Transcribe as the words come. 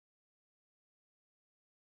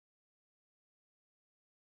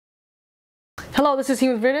Hello, this is He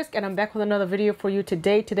with Verisk, and I'm back with another video for you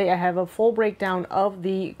today. Today I have a full breakdown of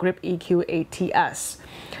the Grip-EQ ATS.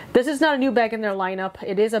 This is not a new bag in their lineup.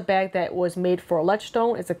 It is a bag that was made for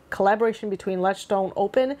Ledgestone. It's a collaboration between Ledgestone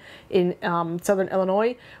Open in Southern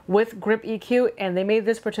Illinois with Grip-EQ, and they made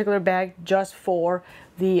this particular bag just for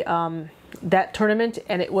the that tournament,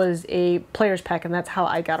 and it was a player's pack, and that's how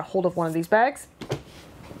I got a hold of one of these bags.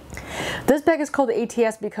 This bag is called the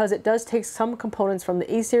ATS because it does take some components from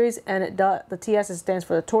the A series, and the TS stands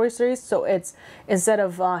for the Tour series. So it's, instead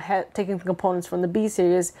of taking components from the B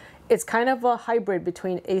series, it's kind of a hybrid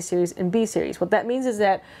between A series and B series. What that means is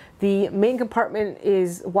that the main compartment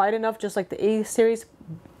is wide enough, just like the A series,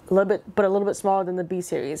 a little bit smaller than the B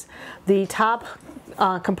series. The top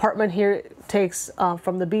compartment here takes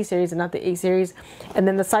from the B series and not the A series, and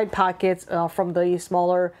then the side pockets from the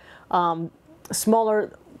smaller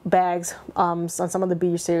bags on some of the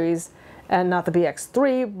B series, and not the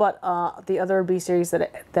BX3, but the other B series that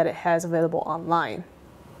it has available online.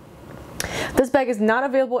 This bag is not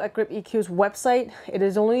available at Grip-EQ's website. It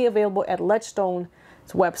is only available at Ledgestone's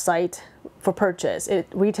website for purchase. It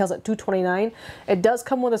retails at $229. It does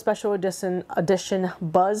come with a special edition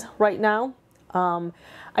buzz right now.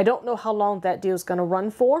 I don't know how long that deal is going to run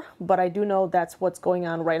for, but I do know that's what's going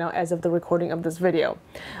on right now as of the recording of this video.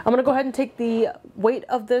 I'm going to go ahead and take the weight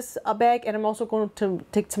of this bag, and I'm also going to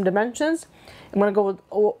take some dimensions. I'm going to go with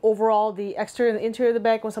overall the exterior and the interior of the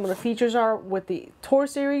bag, what some of the features are with the Tour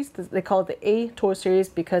series. They call it the A Tour series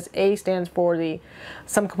because A stands for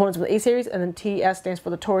some components of the A series, and then TS stands for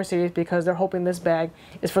the Tour series because they're hoping this bag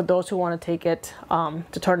is for those who want to take it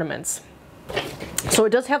to tournaments. So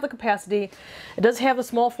it does have the capacity. It does have the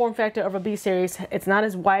small form factor of a B series. It's not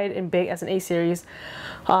as wide and big as an A series,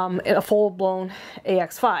 a full-blown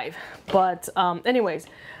AX5. But anyways,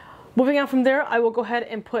 moving on from there, I will go ahead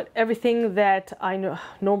and put everything that I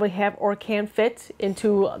normally have or can fit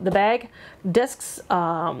into the bag. Discs,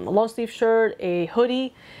 long sleeve shirt, a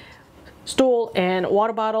hoodie, stool, and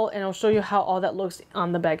water bottle, and I'll show you how all that looks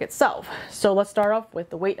on the bag itself. So let's start off with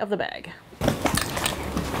the weight of the bag.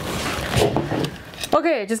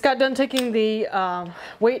 Okay, just got done taking the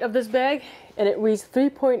weight of this bag, and it reads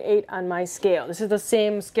 3.8 on my scale. This is the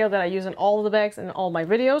same scale that I use in all of the bags and all my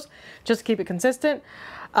videos, just to keep it consistent.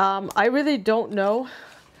 I really don't know.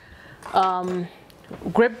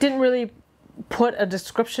 Grip didn't really put a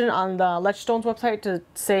description on the Ledgestone's website to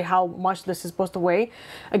say how much this is supposed to weigh.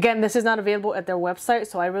 Again, this is not available at their website,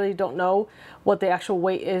 so I really don't know what the actual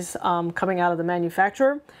weight is coming out of the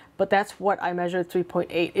manufacturer. But that's what I measured.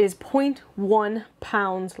 3.8. It is 0.1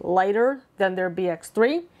 pounds lighter than their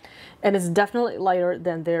BX3, and it's definitely lighter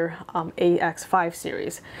than their AX5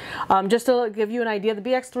 series. Just to give you an idea, the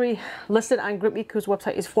BX3 listed on Grip-EQ's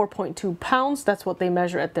website is 4.2 pounds. That's what they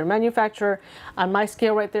measure at their manufacturer. On my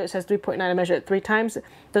scale right there, it says 3.9. I measured it 3 times.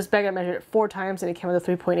 This bag I measured it 4 times, and it came with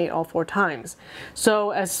a 3.8 all 4 times.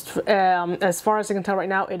 So as far as I can tell right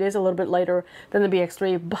now, it is a little bit lighter than the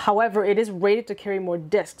BX3. However, it is rated to carry more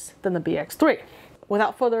discs than the BX3.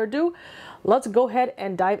 Without further ado, let's go ahead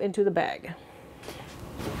and dive into the bag.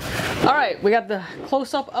 All right, we got the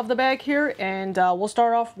close-up of the bag here, and we'll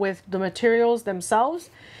start off with the materials themselves.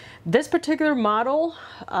 This particular model,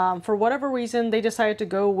 for whatever reason, they decided to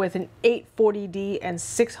go with an 840D and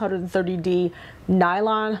 630D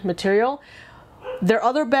nylon material. Their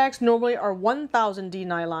other bags normally are 1000D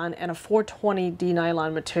nylon and a 420D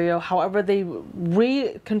nylon material. However, they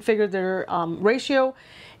reconfigured their ratio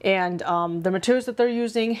and the materials that they're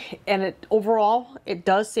using, and overall it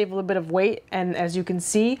does save a little bit of weight. And as you can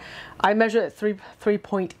see, I measured at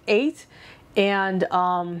 3.8, and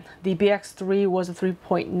the BX3 was a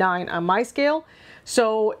 3.9 on my scale.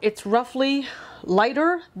 So it's roughly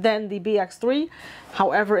lighter than the BX3.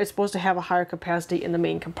 However, it's supposed to have a higher capacity in the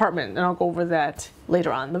main compartment, and I'll go over that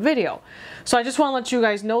later on in the video. So I just want to let you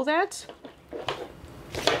guys know that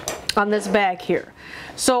on this bag here.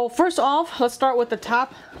 So first off, let's start with the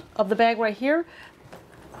top of the bag right here.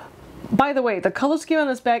 By the way, the color scheme on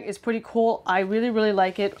this bag is pretty cool. I really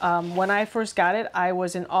like it. When I first got it, I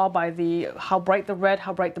was in awe by how bright the red,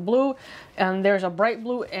 how bright the blue, and there's a bright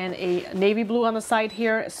blue and a navy blue on the side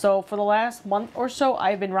here. So for the last month or so,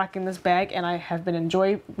 I've been rocking this bag, and I have been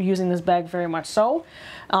enjoying using this bag very much so.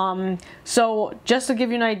 So just to give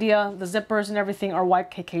you an idea, the zippers and everything are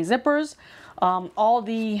YKK zippers. All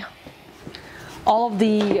of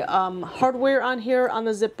the hardware on here, on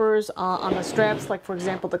the zippers, on the straps, like for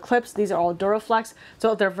example the clips, these are all Duraflex.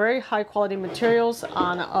 So they're very high quality materials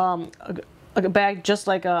on a bag, just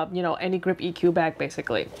like any Grip-EQ bag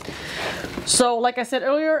basically. So like I said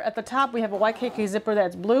earlier, at the top we have a YKK zipper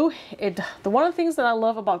that's blue. One of the things that I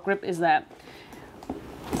love about Grip is that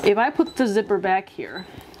if I put the zipper back here,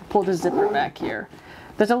 pull the zipper back here,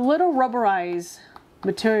 there's a little rubberized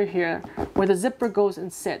material here where the zipper goes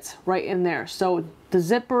and sits right in there. So the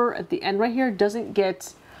zipper at the end right here doesn't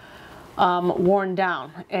get worn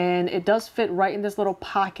down, and it does fit right in this little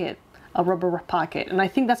pocket, a rubber pocket. And I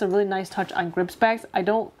think that's a really nice touch on Grip's bags. I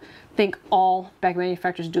don't think all bag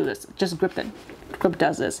manufacturers do this, just Grip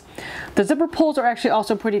does this. The zipper pulls are actually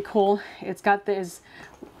also pretty cool. It's got this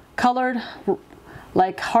colored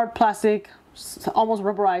like hard plastic, almost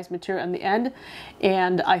rubberized material on the end,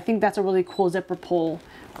 and I think that's a really cool zipper pull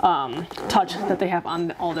touch that they have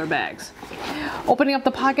on all their bags. Opening up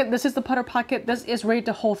the pocket, this is the putter pocket. This is rated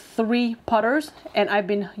to hold 3 putters, and I've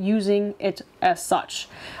been using it as such.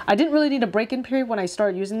 I didn't really need a break-in period when I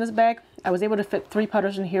started using this bag. I was able to fit 3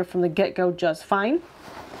 putters in here from the get-go just fine.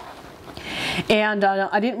 And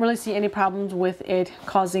I didn't really see any problems with it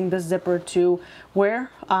causing the zipper to wear,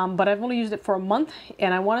 but I've only used it for a month,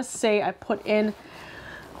 and I want to say I put in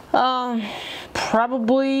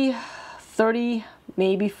probably 30,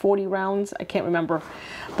 maybe 40 rounds. I can't remember,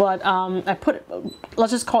 but I put,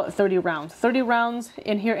 let's just call it 30 rounds. 30 rounds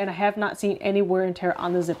in here, and I have not seen any wear and tear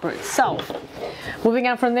on the zipper itself. Moving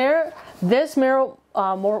on from there, this moral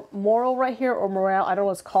right here, or morale, I don't know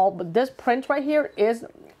what it's called, but this print right here is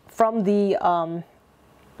from the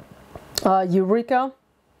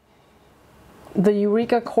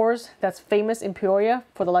Eureka course that's famous in Peoria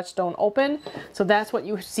for the Ledgestone Open. So that's what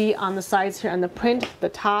you see on the sides here on the print, the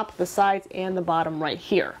top, the sides, and the bottom right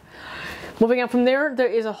here. Moving on from there, there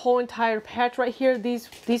is a whole entire patch right here. These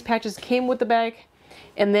patches came with the bag,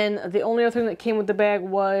 and then the only other thing that came with the bag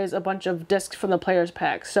was a bunch of discs from the player's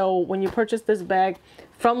pack. So when you purchase this bag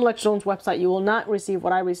from Ledgestone's website, you will not receive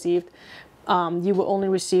what I received. You will only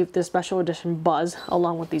receive this special edition Buzz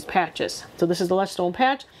along with these patches. So this is the Ledgestone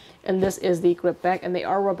patch, and this is the grip bag, and they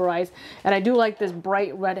are rubberized. And I do like this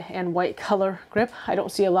bright red and white color grip. I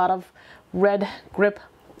don't see a lot of red grip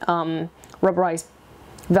rubberized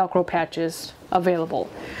Velcro patches available.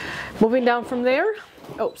 Moving down from there,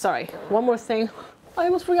 oh sorry, one more thing. I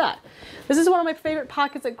almost forgot. This is one of my favorite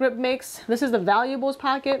pockets that Grip makes. This is the Valuables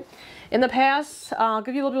pocket. In the past, I'll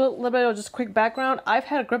give you a little bit of just quick background. I've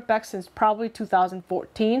had a Grip bag since probably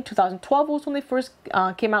 2014. 2012 was when they first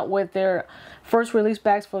came out with their first release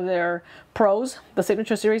bags for their pros. The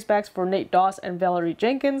Signature Series bags for Nate Doss and Valerie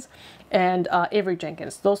Jenkins and Avery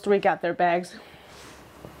Jenkins. Those 3 got their bags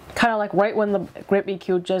kind of like right when the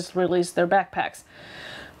Grip-EQ just released their backpacks.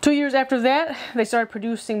 2 years after that, they started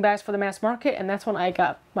producing bags for the mass market, and that's when I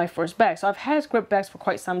got my first bag. So I've had Grip bags for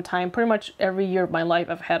quite some time. Pretty much every year of my life,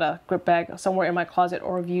 I've had a Grip bag somewhere in my closet,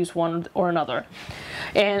 or I've used one or another.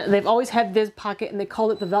 And they've always had this pocket, and they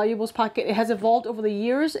called it the Valuables pocket. It has evolved over the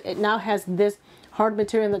years. It now has this hard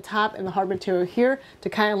material in the top and the hard material here to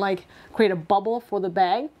kind of like create a bubble for the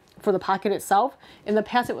bag, for the pocket itself. In the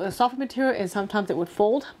past, it was a soft material, and sometimes it would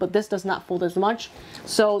fold, but this does not fold as much.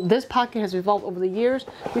 So this pocket has evolved over the years.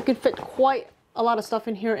 You can fit quite a lot of stuff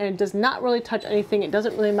in here, and it does not really touch anything. It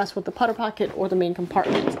doesn't really mess with the putter pocket or the main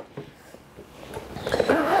compartment.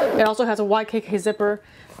 It also has a YKK zipper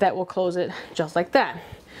that will close it just like that.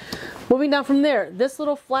 Moving down from there, this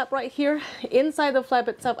little flap right here, inside the flap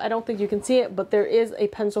itself, I don't think you can see it, but there is a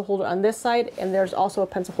pencil holder on this side, and there's also a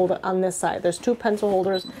pencil holder on this side. There's 2 pencil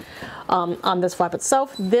holders on this flap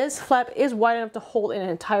itself. This flap is wide enough to hold an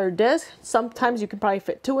entire disc. Sometimes you can probably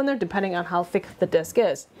fit 2 in there, depending on how thick the disc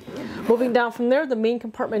is. Moving down from there, the main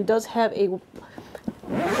compartment does have a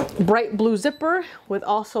bright blue zipper with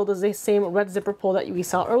also the same red zipper pull that we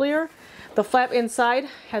saw earlier. The flap inside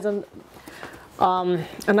has a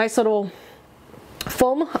nice little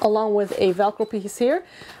foam along with a Velcro piece here.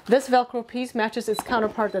 This Velcro piece matches its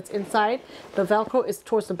counterpart that's inside. The Velcro is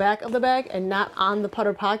towards the back of the bag and not on the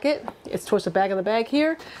putter pocket. It's towards the back of the bag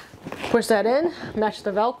here. Push that in, match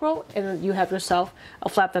the Velcro, and you have yourself a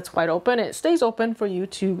flap that's wide open. It stays open for you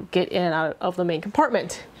to get in and out of the main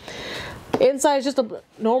compartment. Inside is just a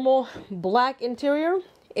normal black interior,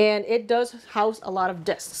 and it does house a lot of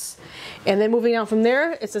discs. And then moving on from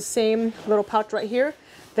there, it's the same little pouch right here.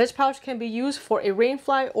 This pouch can be used for a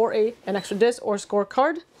rainfly or an extra disc or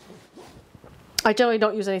scorecard. I generally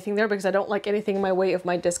don't use anything there because I don't like anything in my way of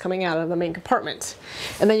my disc coming out of the main compartment.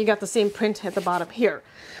 And then you got the same print at the bottom here.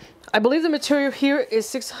 I believe the material here is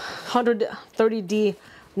 630D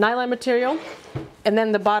nylon material, and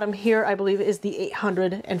then the bottom here I believe is the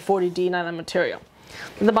 840D nylon material.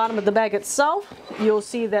 At the bottom of the bag itself, you'll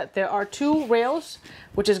see that there are 2 rails,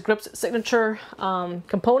 which is Grip's signature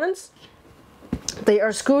components. They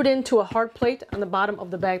are screwed into a hard plate on the bottom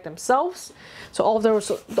of the bag themselves. So all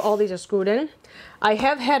these are screwed in. I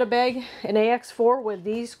have had a bag, an AX4, where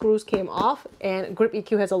these screws came off, and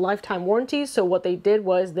Grip-EQ has a lifetime warranty. So what they did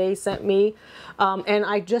was they sent me, and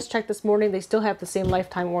I just checked this morning, they still have the same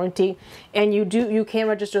lifetime warranty. And you can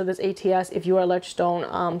register this ATS if you are a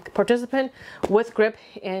Ledgestone participant with Grip,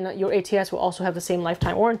 and your ATS will also have the same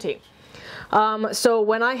lifetime warranty. So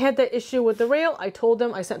when I had the issue with the rail, I told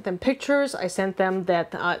them, I sent them pictures, I sent them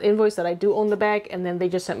that invoice that I do own the bag, and then they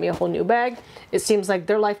just sent me a whole new bag. It seems like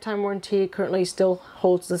their lifetime warranty currently still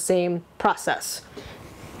holds the same process.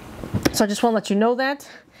 So I just want to let you know that.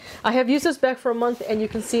 I have used this bag for a month, and you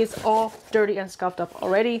can see it's all dirty and scuffed up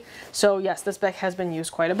already. So yes, this bag has been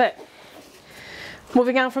used quite a bit.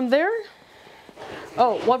 Moving on from there.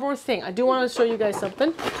 Oh, one more thing. I do want to show you guys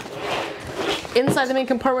something. Inside the main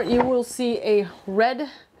compartment, you will see a red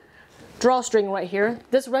drawstring right here.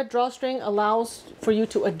 This red drawstring allows for you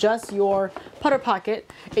to adjust your putter pocket.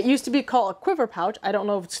 It used to be called a quiver pouch. I don't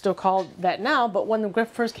know if it's still called that now, but when the Grip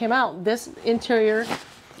first came out, this interior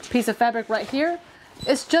piece of fabric right here,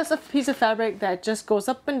 it's just a piece of fabric that just goes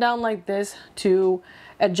up and down like this to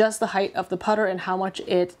adjust the height of the putter and how much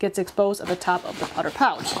it gets exposed at the top of the putter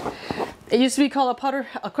pouch. It used to be called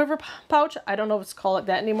a quiver pouch. I don't know if it's called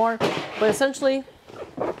that anymore, but essentially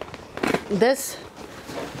this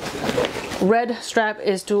red strap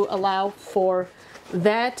is to allow for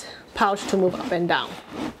that pouch to move up and down,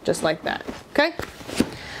 just like that, okay?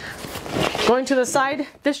 Going to the side,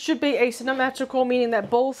 this should be asymmetrical, meaning that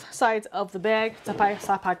both sides of the bag,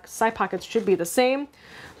 side pockets should be the same.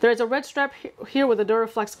 There's a red strap here with the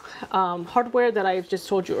Duraflex hardware that I just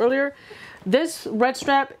told you earlier. This red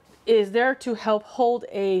strap is there to help hold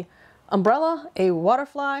a umbrella, a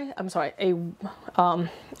waterfly, an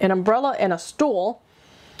umbrella and a stool,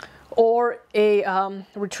 or a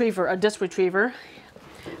retriever, a disc retriever.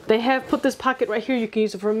 They have put this pocket right here. You can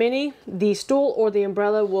use it for a mini. The stool or the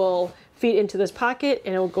umbrella will feed into this pocket,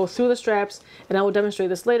 and it will go through the straps, and I will demonstrate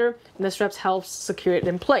this later, and the straps helps secure it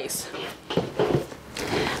in place.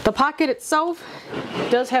 The pocket itself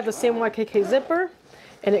does have the same YKK zipper,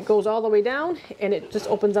 and it goes all the way down, and it just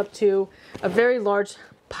opens up to a very large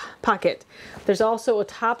pocket. There's also a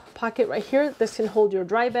top pocket right here. This can hold your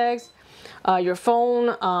dry bags, your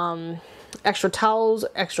phone, extra towels,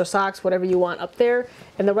 extra socks, whatever you want up there.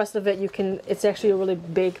 And the rest of it, it's actually a really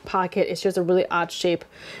big pocket. It's just a really odd shape,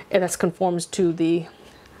 and that conforms to the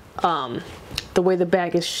way the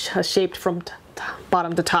bag is shaped from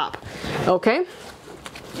bottom to top. Okay.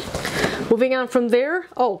 Moving on from there,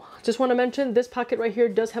 oh, just want to mention this pocket right here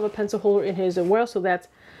does have a pencil holder in his as well, so that's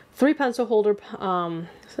 3 pencil holder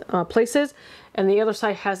places, and the other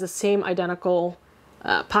side has the same identical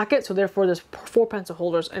pocket, so therefore there's 4 pencil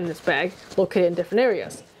holders in this bag located in different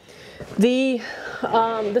areas. This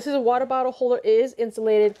is a water bottle holder. It is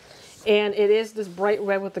insulated, and it is this bright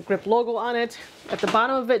red with the Grip logo on it. At the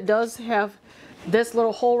bottom of it does have this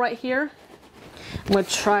little hole right here. I'm going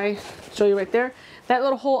to try show you right there. That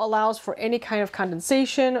little hole allows for any kind of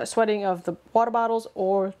condensation, sweating of the water bottles,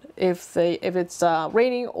 or if it's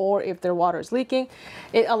raining or if their water is leaking.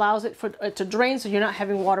 It allows it to drain, so you're not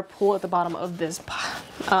having water pool at the bottom of this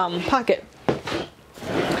pocket.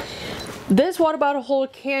 This water bottle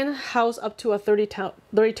holder can house up to a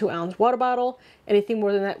 32-ounce water bottle. Anything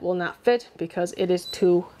more than that will not fit because it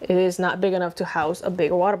is not big enough to house a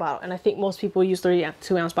bigger water bottle. And I think most people use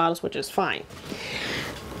 32-ounce bottles, which is fine.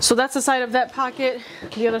 So that's the side of that pocket.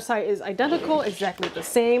 The other side is identical, exactly the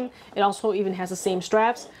same. It also even has the same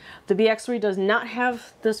straps. The BX3 does not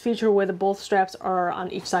have this feature where both straps are on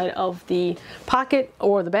each side of the pocket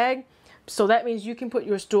or the bag. So that means you can put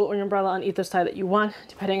your stool or your umbrella on either side that you want,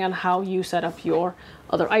 depending on how you set up your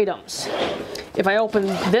other items. If I open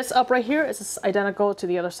this up right here, it's identical to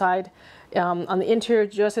the other side. On the interior,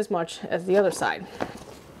 just as much as the other side.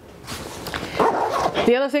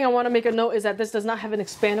 The other thing I want to make a note is that this does not have an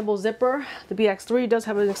expandable zipper. The BX3 does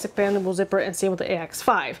have an expandable zipper, and same with the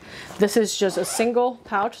AX5. This is just a single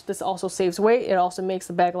pouch. This also saves weight. It also makes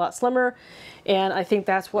the bag a lot slimmer, and I think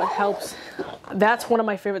that's what helps. That's one of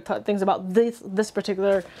my favorite things about this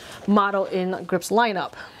particular model in Grip's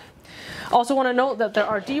lineup. Also want to note that there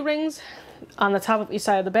are D-rings on the top of each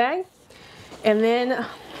side of the bag, and then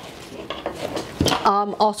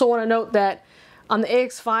also want to note that on the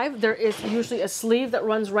AX5, there is usually a sleeve that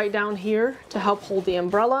runs right down here to help hold the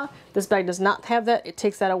umbrella. This bag does not have that. It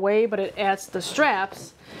takes that away, but it adds the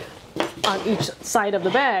straps on each side of the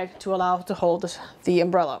bag to allow it to hold the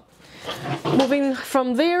umbrella. Moving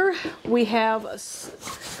from there, we have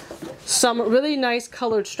Some really nice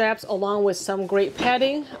colored straps along with some great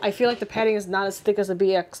padding. I feel like the padding is not as thick as the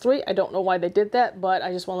BX3. I don't know why they did that, but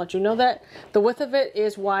I just want to let you know that. The width of it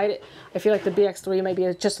is wide. I feel like the BX3 might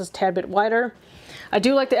be just a tad bit wider. I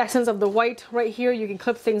do like the accents of the white right here. You can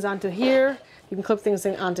clip things onto here. You can clip things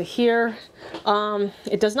onto here.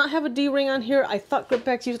 It does not have a D-ring on here. I thought grip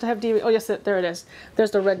packs used to have D-ring. Oh yes, there it is.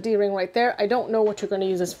 There's the red D-ring right there. I don't know what you're going to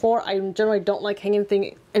use this for. I generally don't like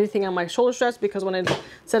hanging anything on my shoulder straps because when I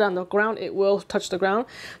set on the ground, it will touch the ground.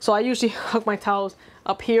 So I usually hook my towels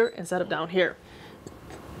up here and set it down here.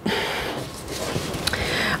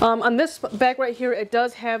 On this bag right here, it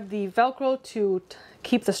does have the Velcro to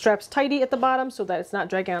keep the straps tidy at the bottom so that it's not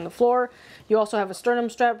dragging on the floor. You also have a sternum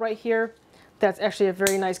strap right here. That's actually a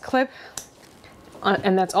very nice clip,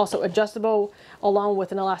 and that's also adjustable along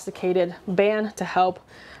with an elasticated band to help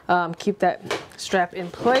keep that strap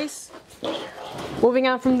in place. Moving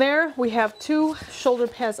on from there, we have two shoulder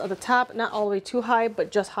pads at the top, not all the way too high,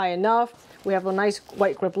 but just high enough. We have a nice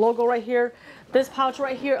white grip logo right here. This pouch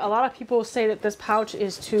right here, a lot of people say that this pouch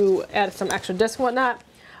is to add some extra disc and whatnot.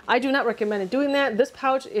 I do not recommend doing that. This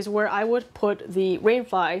pouch is where I would put the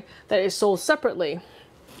rainfly that is sold separately.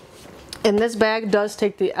 And this bag does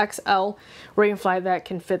take the XL rainfly that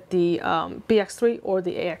can fit the BX3 or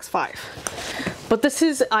the AX5. But this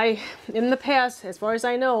is, in the past, as far as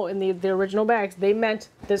I know, in the original bags, they meant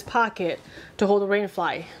this pocket to hold the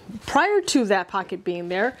rainfly. Prior to that pocket being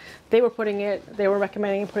there, they were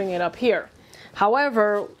recommending putting it up here.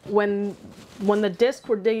 However, when the discs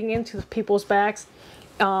were digging into people's bags,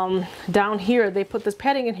 down here, they put this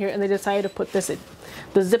padding in here and they decided to put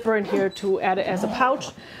the zipper in here to add it as a pouch.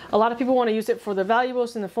 A lot of people want to use it for their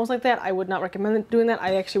valuables and the phones like that. I would not recommend doing that.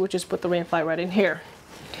 I actually would just put the rainfly right in here.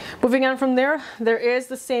 Moving on from there, there is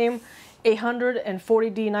the same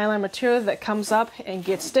 840D nylon material that comes up and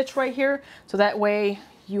gets stitched right here. So that way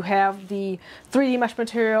you have the 3D mesh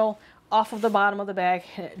material off of the bottom of the bag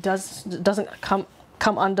and it doesn't come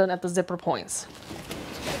undone at the zipper points.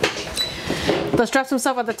 The straps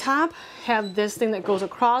themselves at the top have this thing that goes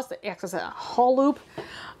across that acts as a haul loop,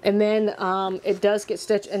 and then it does get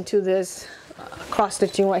stitched into this cross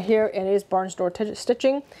stitching right here, and it is barn store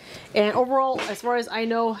stitching. And overall, as far as I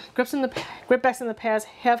know, grip backs in the past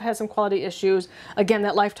have had some quality issues. Again,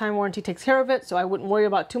 that lifetime warranty takes care of it, so I wouldn't worry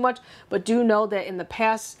about too much, but do know that in the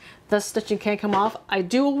past the stitching can come off. I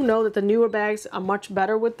do know that the newer bags are much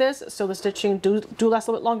better with this, so the stitching do last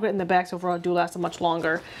a little bit longer, and the bags overall do last much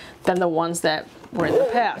longer than the ones that were in the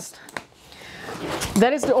past.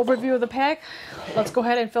 That is the overview of the pack. Let's go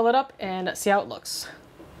ahead and fill it up and see how it looks.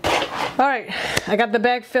 Alright, I got the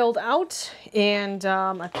bag filled out, and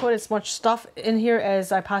I put as much stuff in here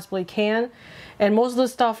as I possibly can. And most of the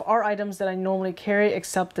stuff are items that I normally carry,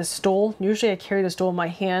 except the stool. Usually I carry the stool in my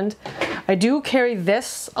hand. I do carry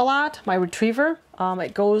this a lot, my retriever.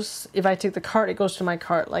 It goes, if I take the cart, it goes to my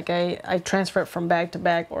cart. Like I transfer it from bag to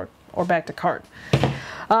bag or bag to cart.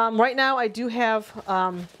 Right now I do have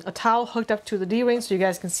a towel hooked up to the D-ring so you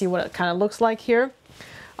guys can see what it kind of looks like here.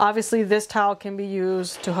 Obviously this towel can be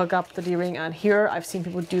used to hook up the D-ring on here. I've seen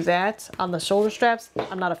people do that on the shoulder straps.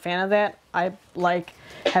 I'm not a fan of that. I like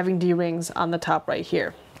having D-rings on the top right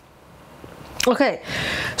here. Okay,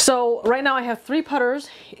 so right now I have 3 putters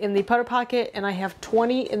in the putter pocket and I have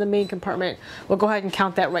 20 in the main compartment. We'll go ahead and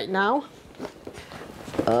count that right now.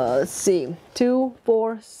 Let's see, 2,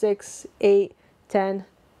 4, 6, 8, 10,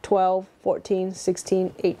 12, 14,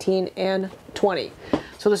 16, 18, and 20.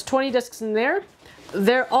 So there's 20 discs in there.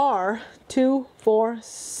 There are 2, 4,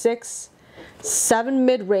 6, 7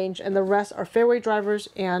 mid-range, and the rest are fairway drivers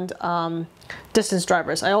and distance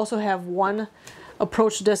drivers. I also have 1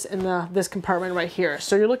 approach disc in this compartment right here.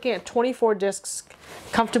 So you're looking at 24 discs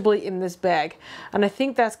comfortably in this bag. And I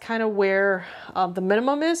think that's kind of where the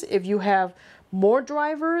minimum is. If you have more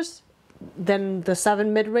drivers than the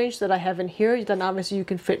 7 mid-range that I have in here, then obviously you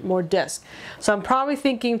can fit more discs. So I'm probably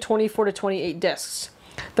thinking 24 to 28 discs.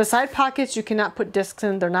 The side pockets you cannot put discs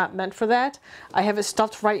in, they're not meant for that. I have it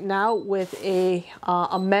stuffed right now with a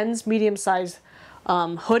men's medium-sized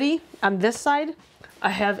hoodie on this side.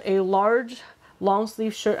 I have a large long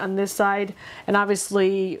sleeve shirt on this side, and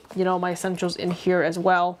obviously, you know, my essentials in here as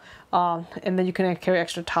well. And then you can carry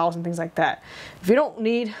extra towels and things like that. If you don't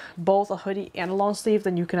need both a hoodie and a long sleeve,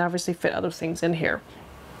 then you can obviously fit other things in here.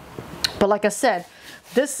 But like I said,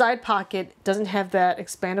 this side pocket doesn't have that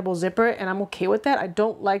expandable zipper, and I'm okay with that. I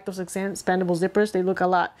don't like those expandable zippers.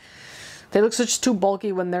 They look such too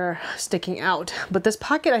bulky when they're sticking out. But this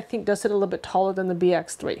pocket I think does sit a little bit taller than the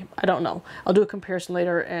BX3. I don't know. I'll do a comparison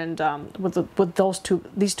later and with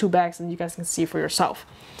these two bags, and you guys can see for yourself.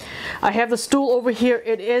 I have the stool over here.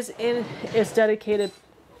 It is in its dedicated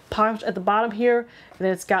pouch at the bottom here, and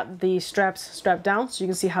then it's got the straps strapped down, so you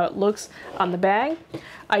can see how it looks on the bag.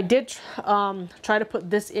 I did try to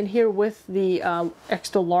put this in here with the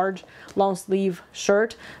extra large long sleeve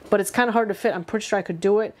shirt, but it's kind of hard to fit. I'm pretty sure I could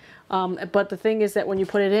do it, but the thing is that when you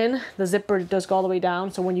put it in, the zipper does go all the way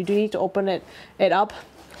down, so when you do need to open it up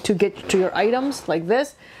to get to your items like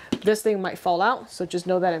this thing might fall out, so just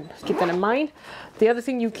know that and keep that in mind. The other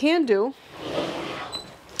thing you can do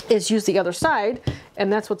is use the other side,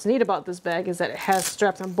 and that's what's neat about this bag, is that it has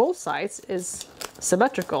straps on both sides, is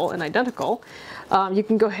symmetrical and identical. You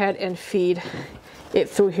can go ahead and feed it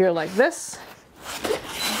through here like this,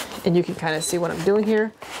 and you can kind of see what I'm doing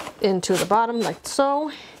here, into the bottom like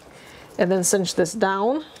so, and then cinch this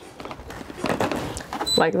down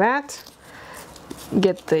like that.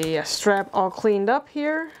 Get the strap all cleaned up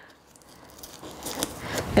here,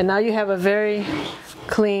 and now you have a very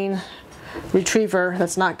clean retriever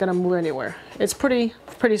that's not going to move anywhere. It's pretty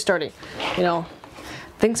sturdy. You know,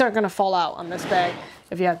 things aren't going to fall out on this bag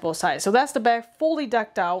if you have both sides. So that's the bag fully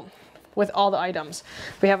decked out with all the items.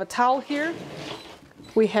 We have a towel here.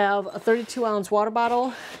 We have a 32-ounce water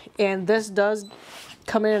bottle, and this does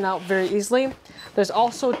come in and out very easily. There's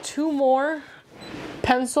also 2 more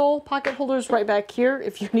pencil pocket holders right back here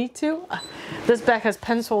if you need to. This bag has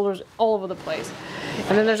pencil holders all over the place.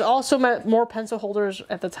 And then there's also more pencil holders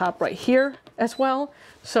at the top right here as well.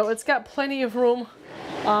 So it's got plenty of room.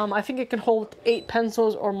 I think it can hold 8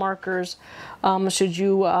 pencils or markers should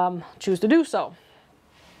you choose to do so.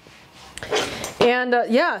 And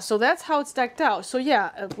yeah, so that's how it's decked out. So yeah,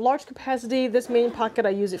 a large capacity. This main pocket, I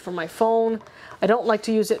use it for my phone. I don't like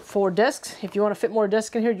to use it for discs. If you want to fit more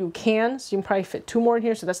discs in here, you can. So you can probably fit 2 more in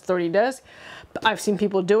here, so that's 30 discs. But I've seen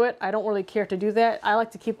people do it. I don't really care to do that. I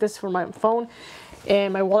like to keep this for my phone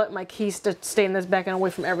and my wallet, my keys to stay in this bag and away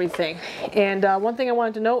from everything. And one thing I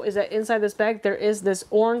wanted to note is that inside this bag, there is this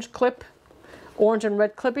orange clip, orange and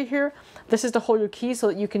red clippy here. This is to hold your keys so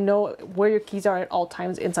that you can know where your keys are at all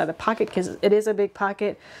times inside the pocket, because it is a big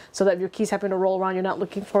pocket, so that if your keys happen to roll around, you're not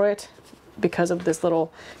looking for it because of this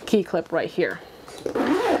little key clip right here.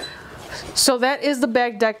 So that is the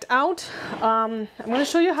bag decked out. I'm going to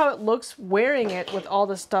show you how it looks wearing it with all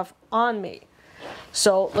this stuff on me.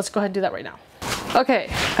 So let's go ahead and do that right now. Okay,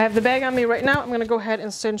 I have the bag on me right now. I'm going to go ahead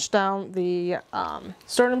and cinch down the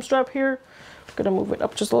sternum strap here. I'm going to move it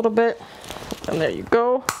up just a little bit, and there you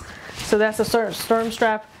go. So that's the sternum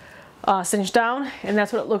strap cinched down, and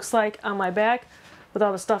that's what it looks like on my back with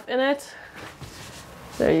all the stuff in it.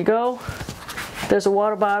 There you go. There's a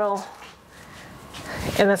water bottle,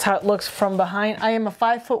 and that's how it looks from behind. I am a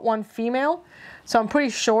 5'1" female, so I'm pretty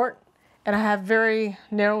short, and I have very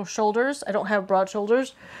narrow shoulders. I don't have broad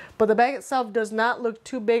shoulders, but the bag itself does not look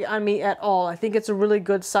too big on me at all. I think it's a really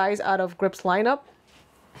good size out of Grip's lineup.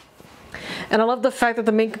 And I love the fact that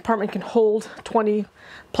the main compartment can hold 20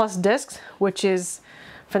 plus discs, which is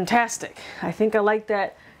fantastic. I think I like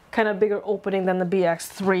that kind of bigger opening than the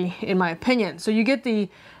BX3 in my opinion. So you get the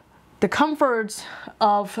comforts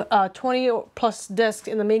of 20 plus discs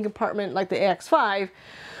in the main compartment like the AX5,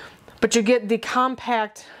 but you get the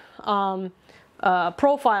compact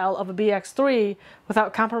profile of a BX3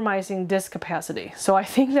 without compromising disc capacity. So I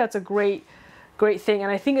think that's a great thing,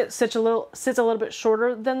 and I think it sits a little bit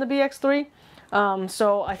shorter than the BX3.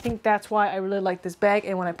 So I think that's why I really like this bag,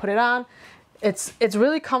 and when I put it on, it's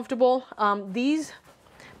really comfortable. These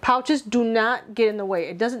pouches do not get in the way.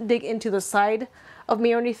 It doesn't dig into the side of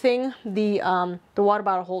me or anything. The water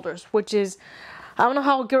bottle holders, which is, I don't know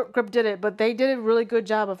how Grip did it, but they did a really good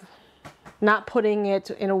job of not putting it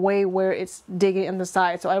in a way where it's digging in the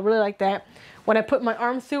side. So I really like that. When I put my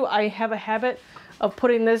arm through, I have a habit of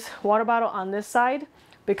putting this water bottle on this side,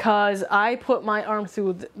 because I put my arm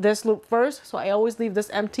through this loop first, so I always leave this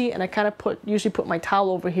empty, and I kind of usually put my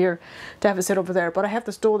towel over here to have it sit over there, but I have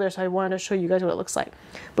the stool there, so I wanted to show you guys what it looks like.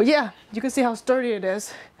 But yeah, you can see how sturdy it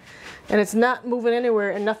is, and it's not moving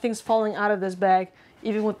anywhere, and nothing's falling out of this bag,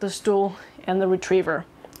 even with the stool and the retriever.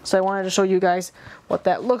 So I wanted to show you guys what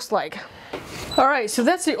that looks like. Alright, so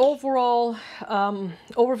that's the overall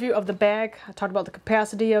overview of the bag. I talked about the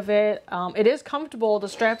capacity of it. It is comfortable. The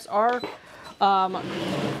straps are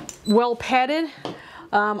well padded.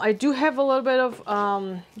 I do have a little bit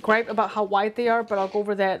of gripe about how wide they are, but I'll go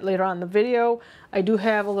over that later on in the video. I do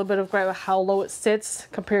have a little bit of gripe with how low it sits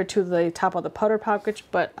compared to the top of the putter pouch,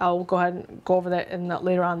 but I'll go ahead and go over that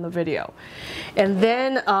later on in the video. And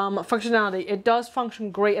then functionality. It does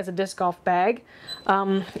function great as a disc golf bag.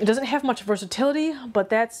 It doesn't have much versatility, but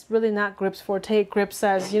that's really not Grip's forte. Grip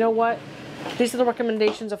says, you know what? These are the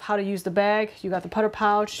recommendations of how to use the bag. You got the putter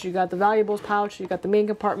pouch, you got the valuables pouch, you got the main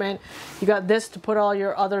compartment, you got this to put all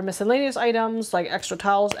your other miscellaneous items like extra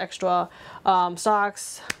towels, extra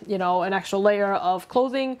socks, you know, an extra layer of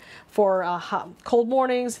clothing for hot, cold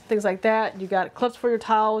mornings, things like that. You got clips for your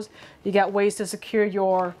towels, you got ways to secure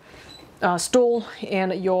your stool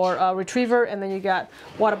and your retriever, and then you got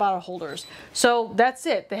water bottle holders. So that's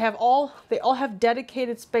it. They all have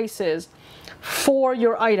dedicated spaces for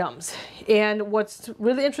your items. And what's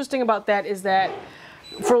really interesting about that is that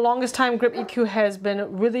for the longest time, Grip-EQ has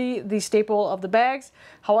been really the staple of the bags.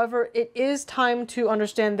 However, it is time to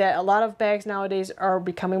understand that a lot of bags nowadays are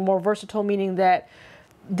becoming more versatile, meaning that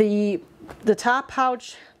the top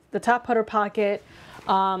pouch, the top putter pocket,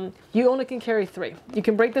 you only can carry 3. You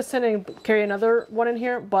can break this in and carry another one in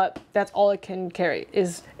here, but that's all it can carry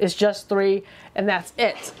is just 3, and that's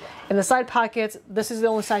it. In the side pockets, this is the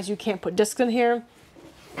only size you can't put discs in here.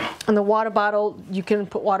 And the water bottle, you can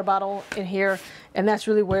put water bottle in here, and that's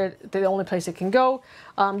really where the only place it can go.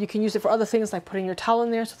 You can use it for other things like putting your towel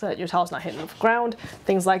in there so that your towel's not hitting the ground,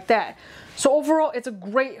 things like that. So overall, it's a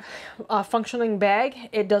great functioning bag.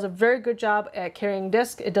 It does a very good job at carrying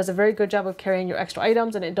discs. It does a very good job of carrying your extra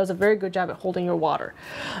items, and it does a very good job at holding your water.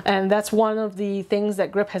 And that's one of the things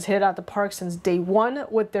that Grip has hit out the park since day one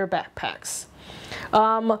with their backpacks.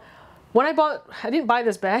 When I didn't buy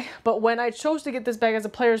this bag, but when I chose to get this bag as a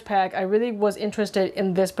player's pack, I really was interested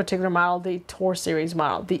in this particular model, the Tour Series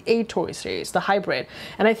model, the A Tour Series, the hybrid.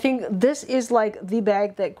 And I think this is like the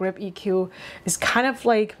bag that Grip-EQ is kind of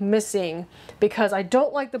like missing, because I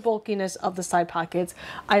don't like the bulkiness of the side pockets.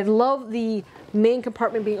 I love the main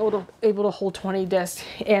compartment being able to hold 20 discs,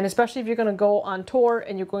 and especially if you're going to go on tour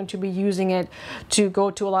and you're going to be using it to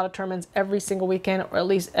go to a lot of tournaments every single weekend, or at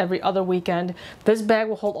least every other weekend, this bag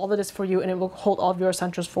will hold all the discs for you, and it will hold all of your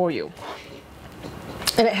essentials for you.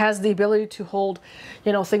 And it has the ability to hold,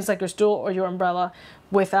 you know, things like your stool or your umbrella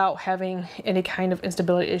without having any kind of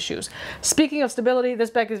instability issues. Speaking of stability, this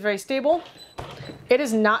bag is very stable. It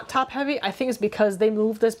is not top heavy. I think it's because they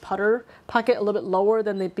moved this putter pocket a little bit lower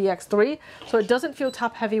than the BX3. So it doesn't feel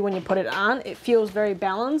top heavy when you put it on. It feels very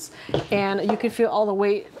balanced, and you can feel all the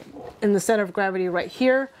weight in the center of gravity right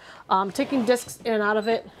here. Taking discs in and out of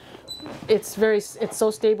it, it's so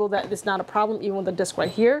stable that it's not a problem, even with the disc right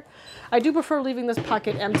here. I do prefer leaving this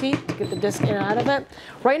pocket empty to get the disc in and out of it.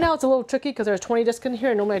 Right now it's a little tricky because there's 20 discs in here,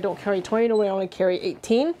 and normally I don't carry 20, normally I only carry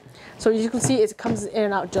 18. So as you can see, it comes in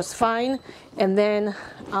and out just fine. And then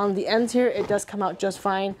on the ends here, it does come out just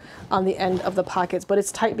fine on the end of the pockets, but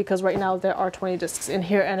it's tight because right now there are 20 discs in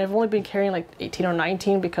here, and I've only been carrying like 18 or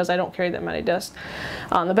 19 because I don't carry that many discs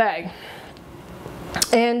on the bag.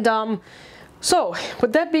 And so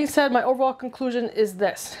with that being said, my overall conclusion is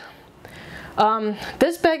this.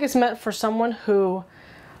 This bag is meant for someone who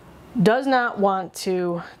does not want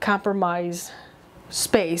to compromise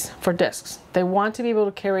space for discs. They want to be able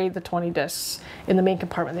to carry the 20 discs in the main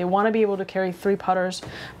compartment. They want to be able to carry 3 putters,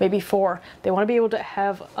 maybe 4. They want to be able to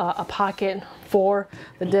have a pocket for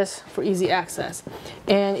the disc for easy access.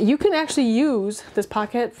 And you can actually use this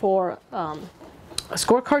pocket for a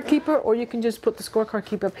scorecard keeper, or you can just put the scorecard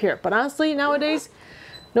keeper up here. But honestly, nowadays,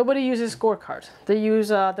 nobody uses scorecards. They use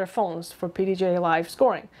their phones for PDGA Live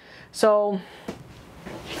scoring. So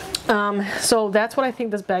that's what I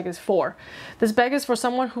think this bag is for. This bag is for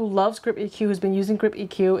someone who loves Grip-EQ, who's been using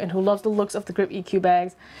Grip-EQ, and who loves the looks of the Grip-EQ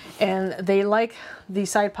bags, and they like the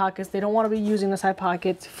side pockets. They don't want to be using the side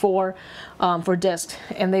pockets for discs,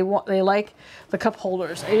 and they like the cup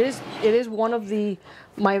holders. It is one of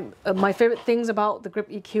my favorite things about the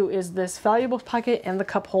Grip-EQ is this valuable pocket and the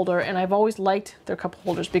cup holder, and I've always liked their cup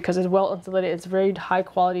holders because it's well insulated. It's very high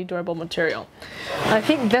quality, durable material. And I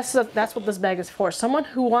think that's what this bag is for. Someone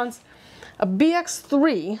who wants a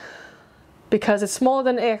BX3 because it's smaller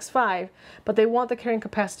than the AX5, but they want the carrying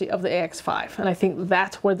capacity of the AX5, and I think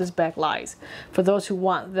that's where this bag lies for those who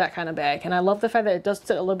want that kind of bag. And I love the fact that it does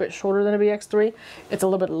sit a little bit shorter than a BX3. It's a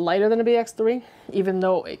little bit lighter than a BX3, even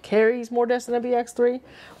though it carries more discs than a BX3.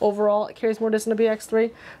 Overall, it carries more discs than a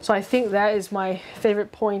BX3. So I think that is my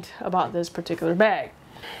favorite point about this particular bag.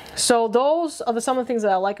 So those are some of the things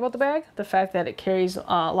that I like about the bag. The fact that it carries a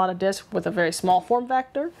lot of discs with a very small form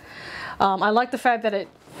factor. I like the fact that it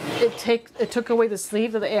took away the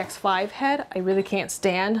sleeve that the AX5 had. I really can't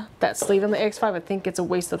stand that sleeve in the AX5. I think it's a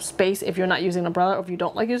waste of space if you're not using an umbrella, or if you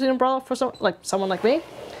don't like using an umbrella for someone like me.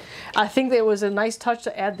 I think it was a nice touch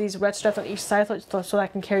to add these red straps on each side so I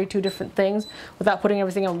can carry 2 different things without putting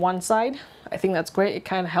everything on one side. I think that's great. It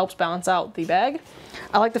kind of helps balance out the bag.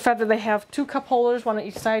 I like the fact that they have 2 cup holders, one on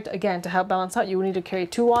each side. Again, to help balance out, you will need to carry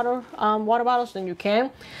 2 water bottles, then you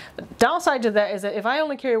can. The downside to that is that if I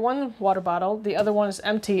only carry 1 water bottle, the other one is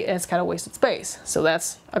empty and it's kind of wasted space. So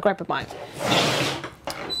that's a gripe of mine.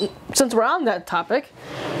 Since we're on that topic,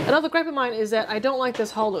 another gripe of mine is that I don't like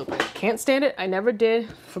this hull loop. Can't stand it. I never did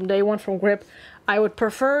from day one from Grip. I would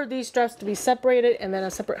prefer these straps to be separated and then a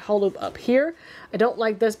separate hull loop up here. I don't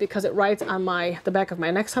like this because it rides on the back of my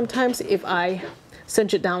neck sometimes if I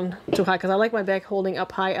cinch it down too high, because I like my bag holding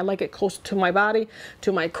up high. I like it close to my body,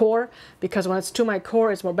 to my core, because when it's to my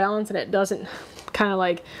core, it's more balanced and it doesn't kind of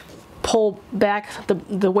like pull back.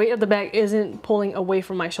 The weight of the bag isn't pulling away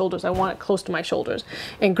from my shoulders. I want it close to my shoulders.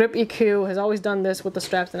 And Grip-EQ has always done this with the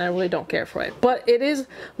straps, and I really don't care for it. But it is a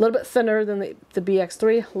little bit thinner than the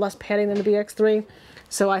BX3, less padding than the BX3.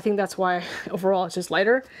 So I think that's why overall it's just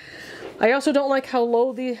lighter. I also don't like how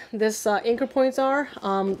low this anchor points are.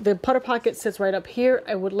 The putter pocket sits right up here.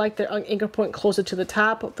 I would like the anchor point closer to the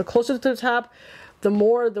top. The closer to the top, the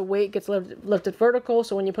more the weight gets lifted vertical.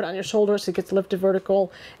 So when you put it on your shoulders, it gets lifted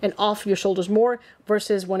vertical and off your shoulders more,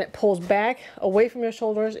 versus when it pulls back away from your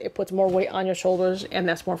shoulders, it puts more weight on your shoulders, and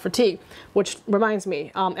that's more fatigue. Which reminds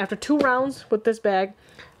me, after 2 rounds with this bag,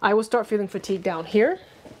 I will start feeling fatigue down here.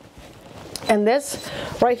 And this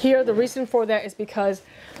right here, the reason for that is because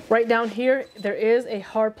right down here, there is a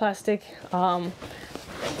hard plastic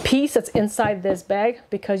piece that's inside this bag,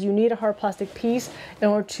 because you need a hard plastic piece in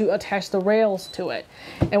order to attach the rails to it.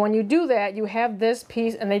 And when you do that, you have this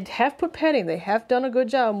piece, and they have put padding. They have done a good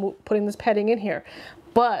job putting this padding in here,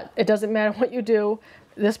 but it doesn't matter what you do.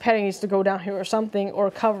 This padding needs to go down here or something,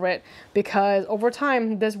 or cover it, because over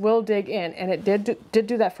time this will dig in, and it did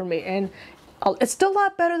do that for me. And it's still a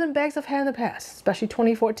lot better than bags I've had in the past, especially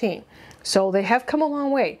 2014. So they have come a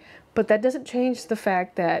long way, but that doesn't change the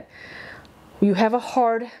fact that you have a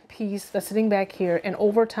hard piece that's sitting back here, and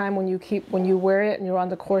over time when you wear it and you're on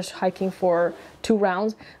the course hiking for 2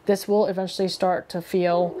 rounds, this will eventually start to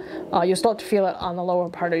feel, you'll start to feel it on the lower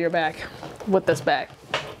part of your back with this bag.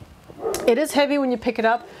 It is heavy when you pick it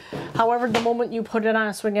up. However, the moment you put it on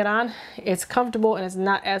and swing it on, it's comfortable and it's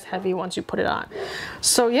not as heavy once you put it on.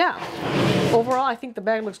 So yeah, overall I think the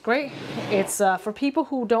bag looks great. It's for people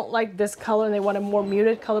who don't like this color and they want a more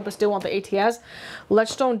muted color but still want the ATS.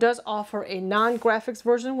 Ledgestone does offer a non-graphics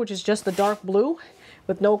version, which is just the dark blue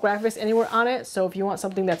with no graphics anywhere on it. So if you want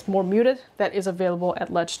something that's more muted, that is available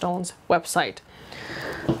at Ledgestone's website.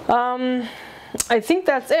 I think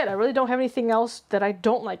that's it. I really don't have anything else that I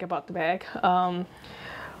don't like about the bag.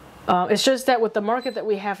 It's just that with the market that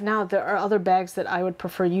we have now, there are other bags that I would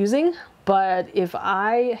prefer using. But if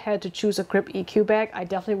I had to choose a Grip-EQ bag, I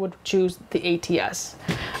definitely would choose the ATS.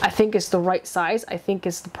 I think it's the right size. I think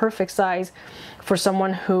it's the perfect size for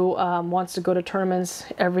someone who wants to go to tournaments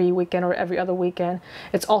every weekend or every other weekend.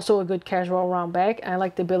 It's also a good casual around bag, and I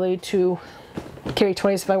like the ability to carry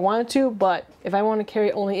 20s if I wanted to, but if I want to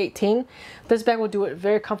carry only 18, this bag will do it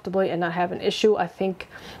very comfortably and not have an issue. I think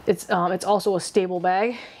it's also a stable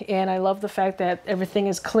bag, and I love the fact that everything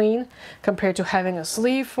is clean compared to having a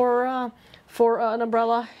sleeve for an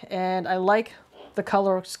umbrella, and I like the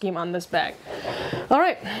color scheme on this bag. All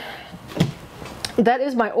right, that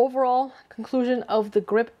is my overall conclusion of the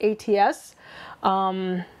Grip ATS.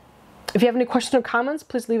 If you have any questions or comments,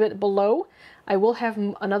 please leave it below. I will have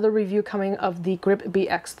another review coming of the Grip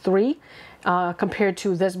BX3 compared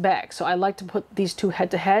to this bag. So I like to put these two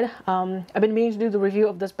head to head. I've been meaning to do the review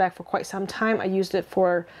of this bag for quite some time. I used it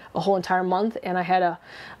for a whole entire month, and I had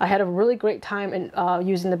a really great time in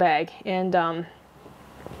using the bag. And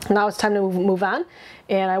now it's time to move on,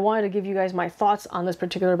 and I wanted to give you guys my thoughts on this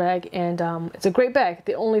particular bag. And it's a great bag.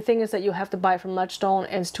 The only thing is that you have to buy it from Ledgestone,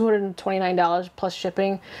 and it's $229 plus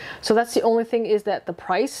shipping. So that's the only thing, is that the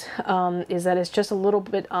price is that it's just a little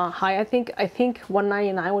bit high. I think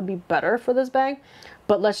 $199 would be better for this bag,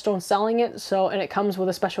 but Ledgestone's selling it, so, and it comes with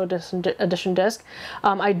a special edition disc.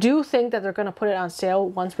 I do think that they're going to put it on sale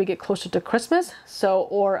once we get closer to Christmas, so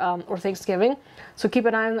or Thanksgiving. So keep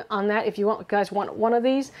an eye on that. If you guys want one of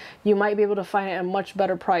these, you might be able to find it at a much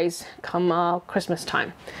better price come Christmas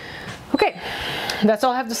time. Okay, that's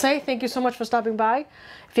all I have to say. Thank you so much for stopping by.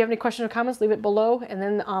 If you have any questions or comments, leave it below. And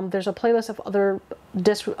then there's a playlist of other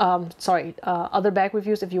other bag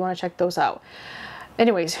reviews if you want to check those out.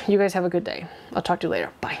 Anyways, you guys have a good day. I'll talk to you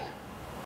later. Bye.